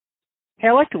Hey,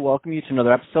 I'd like to welcome you to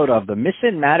another episode of the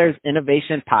Mission Matters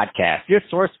Innovation Podcast, your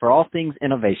source for all things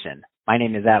innovation. My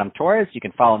name is Adam Torres. You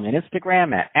can follow me on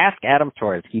Instagram at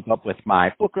AskAdamTorres. Keep up with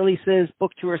my book releases,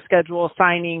 book tour schedule,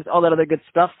 signings, all that other good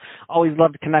stuff. Always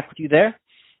love to connect with you there.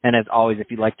 And as always,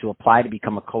 if you'd like to apply to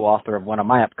become a co-author of one of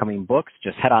my upcoming books,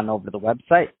 just head on over to the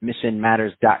website,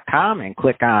 missionmatters.com, and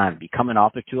click on Become an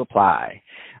Author to apply.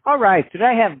 All right,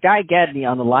 today I have Guy Gadney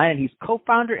on the line, and he's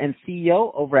co-founder and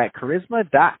CEO over at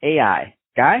Charisma.ai.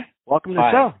 Guy, welcome to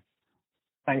the show.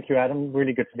 Thank you, Adam.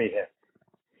 Really good to be here.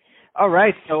 All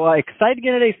right, so excited to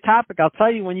get into today's topic. I'll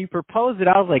tell you, when you proposed it,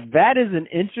 I was like, that is an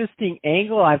interesting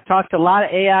angle. I've talked to a lot of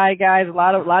AI guys, a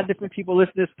lot of different people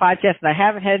listen to this podcast, and I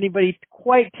haven't had anybody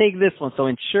quite take this one. So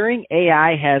ensuring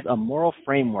AI has a moral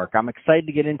framework. I'm excited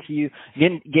to get into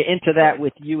that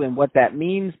with you and what that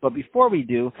means. But before we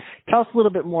do, tell us a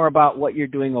little bit more about what you're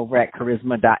doing over at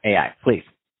Charisma.ai, please.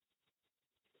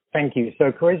 Thank you.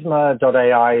 So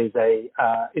Charisma.ai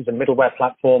is a middleware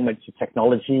platform. It's a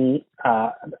technology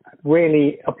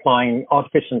really applying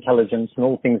artificial intelligence and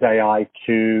all things AI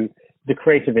to the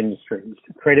creative industries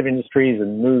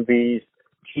and movies,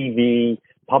 TV,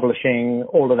 publishing,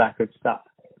 all of that good stuff.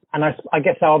 And I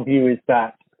guess our view is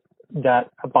that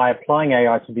by applying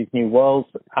AI to these new worlds,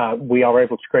 we are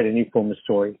able to create a new form of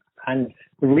story. And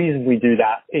the reason we do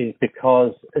that is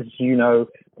because, as you know,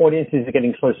 audiences are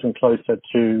getting closer and closer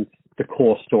to the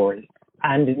core story.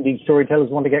 And indeed, storytellers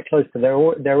want to get close to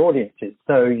their audiences.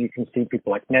 So you can see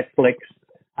people like Netflix,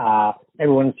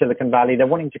 everyone in Silicon Valley, they're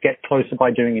wanting to get closer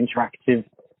by doing interactive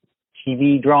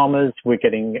TV dramas. We're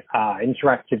getting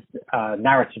interactive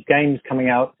narrative games coming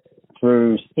out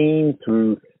through Steam,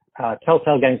 through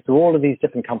Telltale Games, through all of these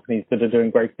different companies that are doing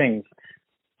great things.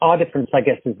 Our difference, I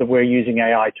guess, is that we're using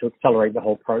AI to accelerate the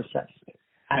whole process.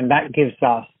 And that gives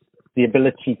us the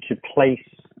ability to place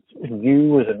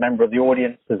you as a member of the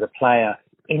audience, as a player,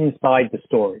 inside the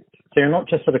story. So you're not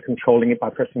just sort of controlling it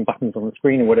by pressing buttons on the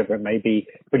screen or whatever it may be,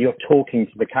 but you're talking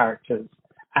to the characters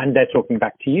and they're talking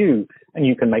back to you, and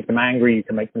you can make them angry, you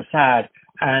can make them sad.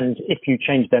 And if you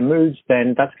change their moods,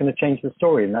 then that's going to change the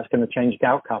story and that's going to change the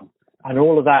outcome. And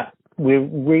all of that, we've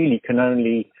only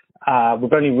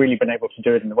really been able to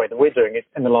do it in the way that we're doing it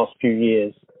in the last few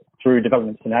years through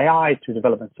developments in AI, through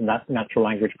developments in natural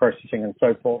language processing and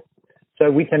so forth. So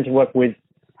we tend to work with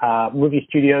movie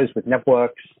studios, with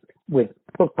networks, with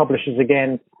book publishers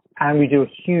again, and we do a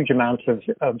huge amount of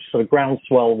sort of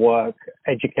groundswell work,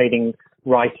 educating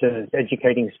writers,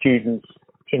 educating students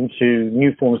into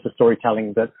new forms of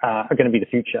storytelling that are going to be the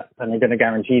future, and are going to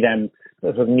guarantee them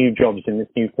sort of new jobs in this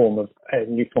new form of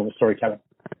storytelling.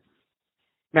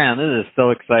 Man, this is so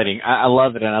exciting. I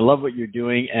love it, and I love what you're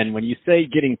doing. And when you say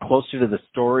getting closer to the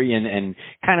story and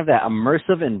kind of that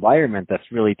immersive environment that's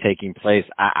really taking place,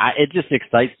 it just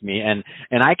excites me. And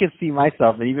I can see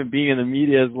myself, and even being in the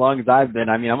media as long as I've been,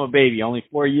 I mean, I'm a baby, only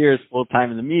 4 years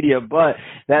full-time in the media. But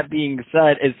that being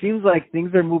said, it seems like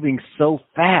things are moving so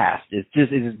fast. It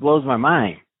just blows my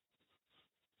mind.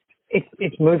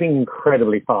 It's moving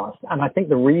incredibly fast. And I think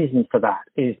the reason for that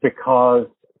is because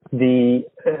the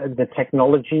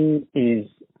technology is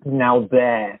now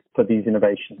there for these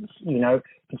innovations. You know,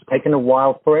 it's taken a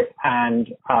while for it, and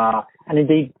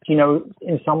indeed, you know,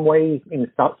 in some ways, in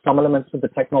some elements of the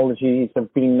technologies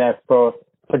have been there for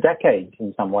decades.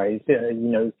 In some ways, you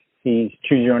know, these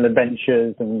choose your own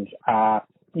adventures and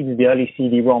even the early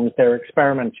CD-ROMs, they're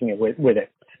experimenting with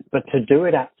it. But to do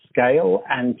it at scale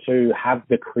and to have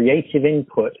the creative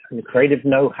input and the creative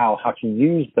know-how how to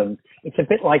use them, it's a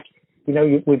bit like, you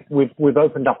know, we've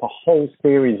opened up a whole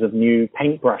series of new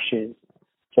paintbrushes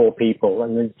for people,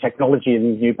 and the technology of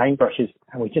these new paintbrushes,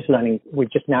 and we're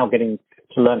just now getting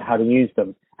to learn how to use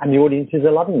them, and the audiences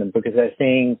are loving them because they're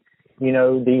seeing, you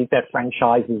know, their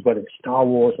franchises, whether it's Star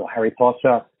Wars or Harry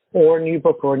Potter or a new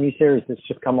book or a new series that's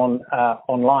just come on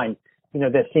online. You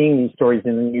know, they're seeing these stories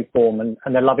in a new form, and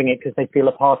they're loving it because they feel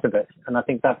a part of it. And I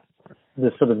think that's the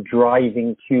sort of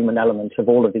driving human element of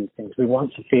all of these things. We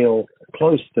want to feel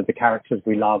close to the characters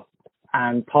we love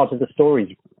and part of the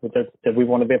stories that we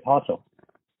want to be a part of.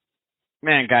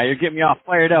 Man, Guy, you're getting me all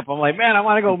fired up. I'm like, man, I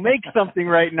want to go make something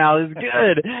right now. This is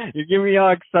good. You're getting me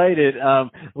all excited.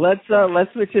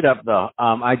 Let's switch it up though.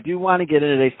 I do want to get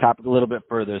into today's topic a little bit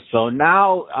further. So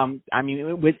now, I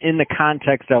mean, within the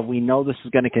context of, we know this is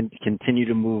going to continue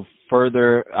to move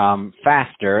further,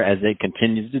 faster as it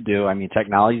continues to do. I mean,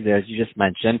 technology there, as you just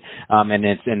mentioned,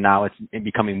 and now it's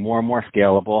becoming more and more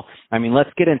scalable. I mean, let's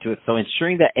get into it. So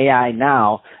ensuring that AI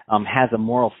now has a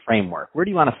moral framework. Where do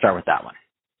you want to start with that one?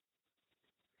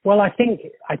 Well, I think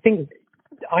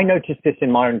I noticed this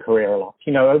in my own career a lot.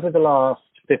 You know, over the last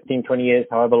 15, 20 years,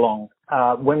 however long,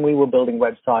 when we were building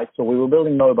websites or we were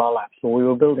building mobile apps or we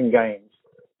were building games,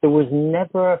 there was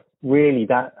never really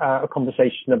that a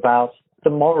conversation about the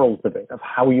morals of it, of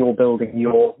how you're building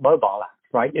your mobile app,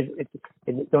 right?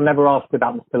 They'll never ask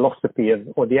about the philosophy of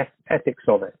or the ethics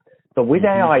of it. But with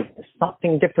AI, there's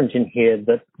something different in here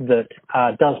that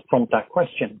does prompt that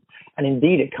question. And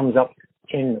indeed, it comes up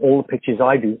in all the pitches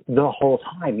I do the whole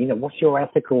time. You know, what's your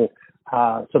ethical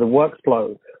sort of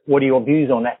workflow? What are your views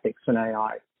on ethics and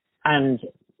AI? And,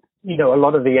 you know, a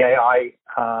lot of the AI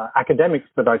academics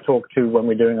that I talk to when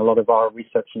we're doing a lot of our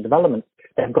research and development,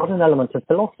 they've got an element of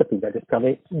philosophy.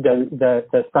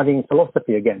 They're studying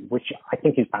philosophy again, which I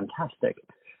think is fantastic.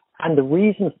 And the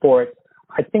reason for it,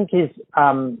 I think, is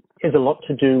a lot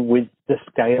to do with the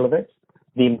scale of it,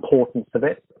 the importance of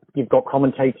it. You've got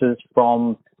commentators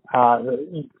from,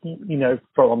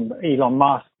 from Elon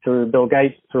Musk through Bill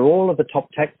Gates, through all of the top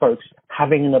tech folks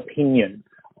having an opinion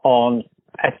on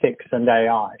ethics and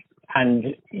AI.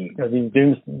 And, you know, these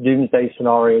doomsday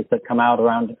scenarios that come out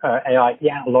around AI,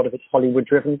 yeah, a lot of it's Hollywood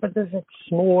driven, but there's a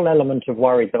small element of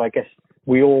worry that I guess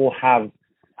we all have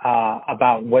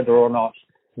about whether or not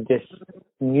this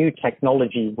new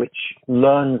technology, which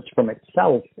learns from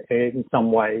itself in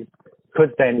some way,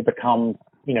 could then become,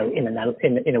 you know,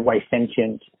 in a way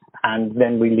sentient, and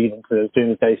then we lead into those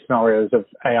doomsday scenarios of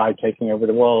AI taking over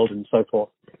the world and so forth.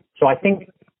 So I think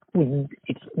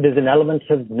there's an element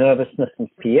of nervousness and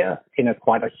fear in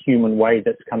quite a human way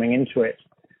that's coming into it.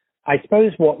 I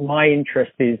suppose what my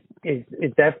interest is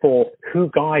therefore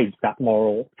who guides that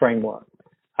moral framework.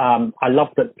 I love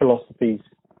that philosophy's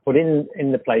put in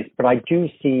the place, but I do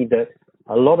see that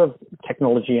a lot of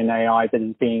technology and AI that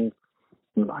is being,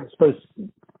 I suppose,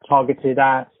 targeted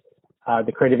at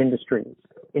the creative industries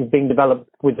is being developed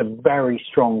with a very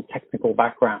strong technical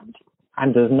background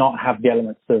and does not have the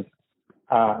elements of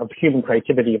human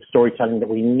creativity, of storytelling that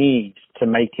we need to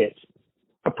make it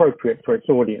appropriate for its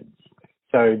audience.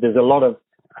 So there's a lot of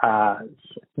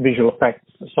visual effects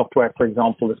software, for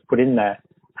example, that's put in there,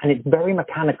 and it's very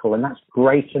mechanical, and that's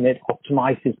great, and it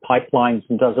optimizes pipelines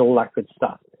and does all that good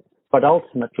stuff. But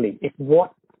ultimately, if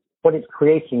what it's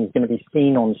creating is going to be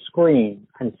seen on screen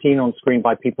and seen on screen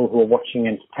by people who are watching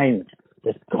entertainment,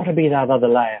 there's got to be that other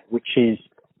layer, which is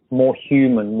more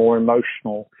human, more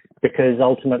emotional, because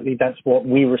ultimately that's what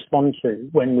we respond to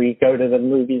when we go to the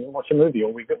movies and watch a movie,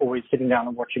 or we're sitting down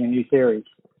and watching a new series.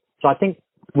 So I think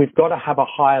we've got to have a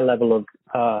higher level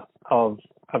of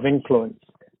influence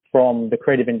from the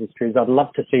creative industries. I'd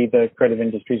love to see the creative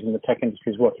industries and the tech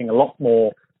industries working a lot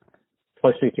more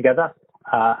closely together,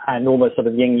 and almost sort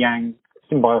of yin-yang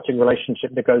symbiotic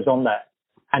relationship that goes on there.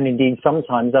 And indeed,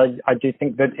 sometimes I do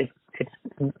think that it's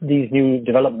these new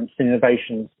developments and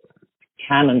innovations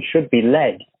can and should be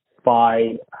led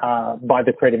by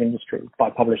the creative industry, by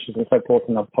publishers and so forth.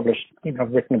 And I've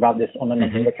written about this on a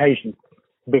number of occasions,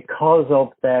 because of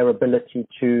their ability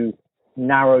to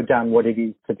narrow down what it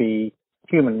is to be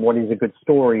human, what is a good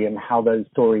story, and how those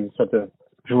stories sort of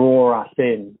draw us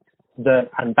in.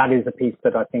 And that is a piece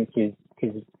that I think is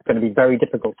going to be very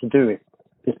difficult to do if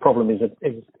this problem is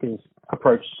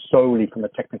approached solely from a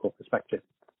technical perspective.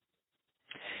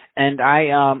 And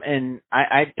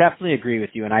I definitely agree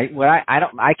with you. And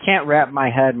I can't wrap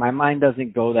my mind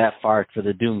doesn't go that far to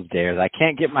the doomsdayers. I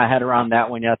can't get my head around that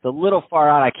one yet. It's a little far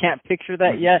out. I can't picture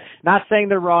that yet. Not saying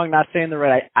they're wrong, not saying they're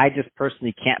right. I just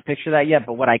personally can't picture that yet.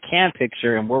 But what I can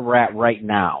picture, and where we're at right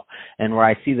now, and where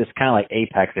I see this kind of like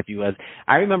apex, if you will,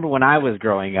 I remember when I was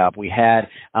growing up, we had,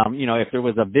 if there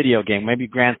was a video game, maybe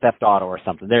Grand Theft Auto or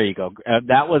something. There you go.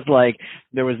 That was like,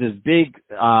 there was this big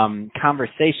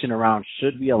conversation around,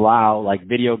 should we allow like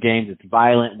video games? It's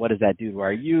violent. What does that do to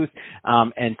our youth?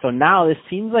 And so now this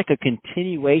seems like a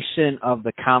continuation of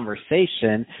the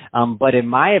conversation. But in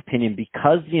my opinion,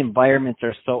 because the environments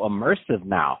are so immersive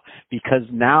now, because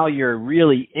now you're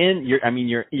really you're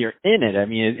in it. I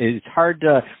mean, it's hard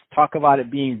to talk about it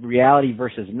being reality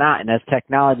versus not. And as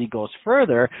technology goes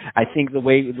further, I think the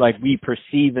way like we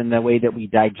perceive and the way that we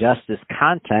digest this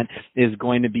content is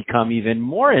going to become even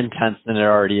more intense than it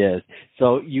already is.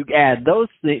 So you add those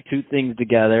two things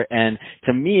together, and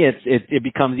to me, it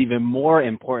becomes even more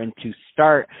important to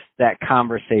start that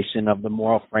conversation of the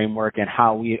moral framework and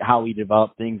how we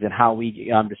develop things and how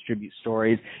we distribute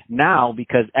stories now,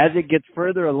 because as it gets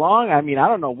further along, I mean, I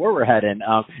don't know where we're heading.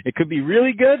 It could be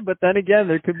really good, but then again,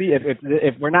 there could be,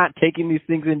 if we're not taking these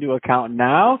things into account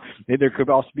now, there could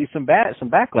also be some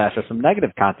backlash or some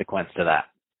negative consequence to that.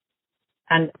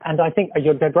 And I think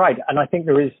you're dead right. And I think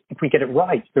there is, if we get it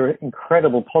right, there are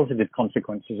incredible positive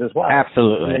consequences as well.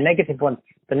 Absolutely. And the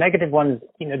negative ones,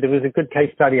 there was a good case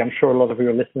study I'm sure a lot of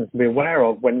your listeners will be aware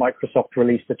of when Microsoft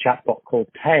released a chatbot called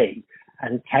Tay,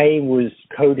 And Tay was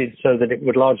coded so that it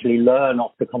would largely learn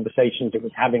off the conversations it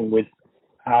was having with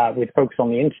folks on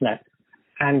the internet.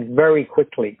 And very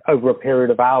quickly, over a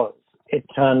period of hours, it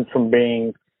turned from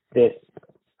being this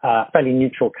fairly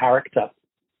neutral character.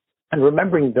 And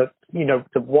remembering that,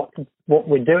 that what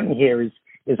we're doing here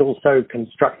is also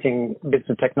constructing bits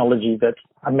of technology that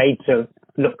are made to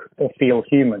look or feel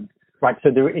human, right? So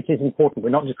it is important.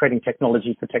 We're not just creating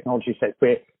technology for technology's sake.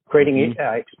 We're creating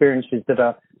experiences that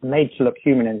are made to look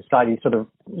human in a slightly sort of,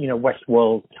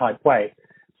 Westworld type way.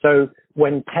 So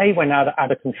when Tay went out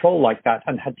of control like that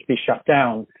and had to be shut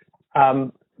down,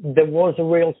 there was a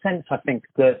real sense, I think,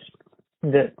 that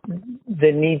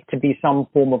there needs to be some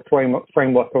form of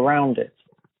framework around it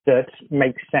that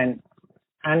makes sense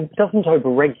and doesn't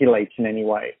overregulate in any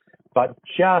way, but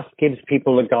just gives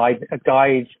people a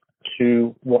guide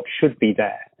to what should be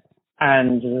there.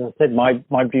 And as I said,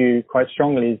 my view quite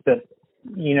strongly is that,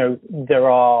 there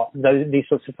are these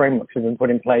sorts of frameworks have been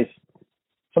put in place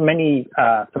for many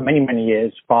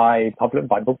years by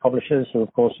book publishers who,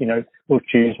 of course, will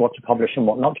choose what to publish and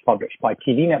what not to publish, by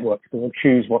TV networks who will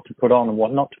choose what to put on and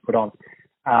what not to put on,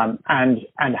 and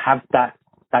have that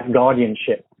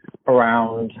guardianship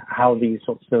around how these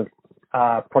sorts of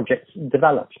projects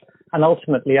develop. And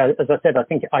ultimately, as I said, I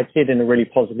think I see it in a really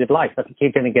positive light. I think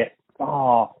you're going to get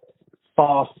far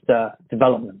faster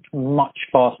development, much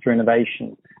faster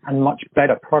innovation, and much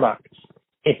better products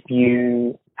if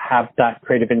you have that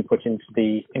creative input into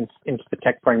the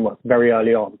tech framework very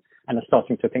early on and are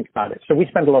starting to think about it. So we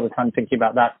spend a lot of time thinking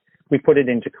about that. We put it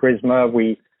into Charisma.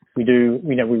 We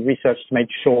research to make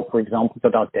sure, for example,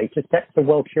 that our data sets are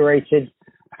well curated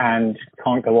and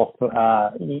can't go off,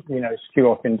 skew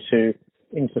off into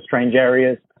strange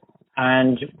areas.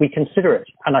 And we consider it.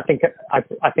 And I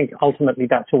think ultimately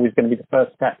that's always going to be the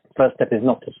first step. First step is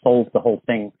not to solve the whole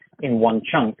thing in one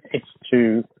chunk. It's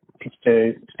to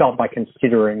start by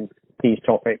considering these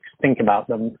topics, think about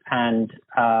them, and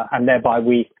thereby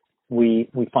we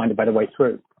find a better way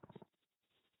through.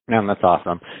 Man, that's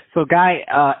awesome. So, Guy,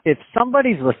 if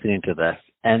somebody's listening to this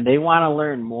and they want to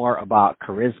learn more about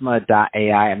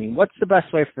Charisma.ai, what's the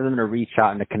best way for them to reach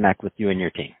out and to connect with you and your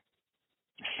team?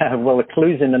 Well, the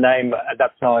clue's in the name.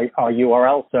 That's our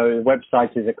URL. So the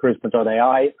website is at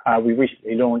Charisma.ai. We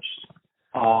recently launched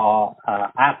our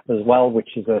app as well, which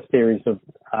is a series of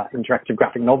interactive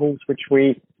graphic novels, which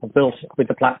we have built with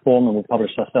the platform and we'll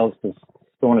publish ourselves because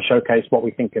we want to showcase what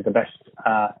we think are the best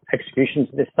executions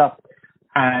of this stuff.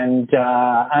 And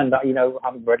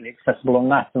I'm readily accessible on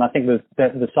that. And I think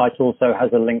the site also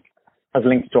has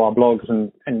links to our blogs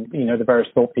and the various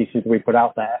thought pieces we put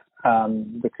out there,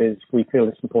 because we feel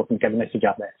it's important to get the message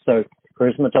out there. So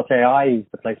Charisma.ai is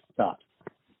the place to start.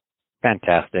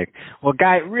 Fantastic. Well,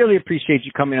 Guy, really appreciate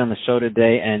you coming on the show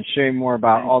today and sharing more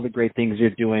about all the great things you're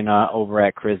doing over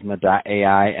at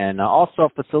Charisma.ai, and also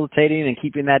facilitating and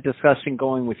keeping that discussion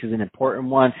going, which is an important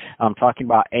one. Talking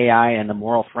about AI and the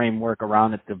moral framework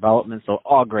around its development. So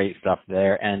all great stuff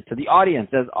there. And to the audience,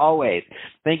 as always,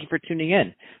 thank you for tuning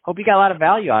in. Hope you got a lot of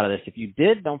value out of this. If you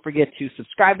did, don't forget to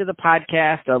subscribe to the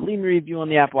podcast, leave a review on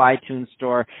the Apple iTunes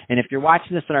Store. And if you're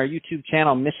watching this on our YouTube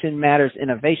channel, Mission Matters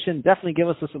Innovation, definitely give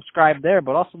us a subscribe there,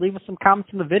 but also leave us some comments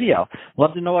in the video.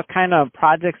 Love to know what kind of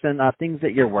projects and things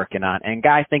that you're working on. And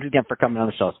Guy, thanks again for coming on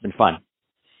the show. It's been fun.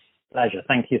 Pleasure.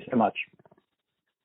 Thank you so much.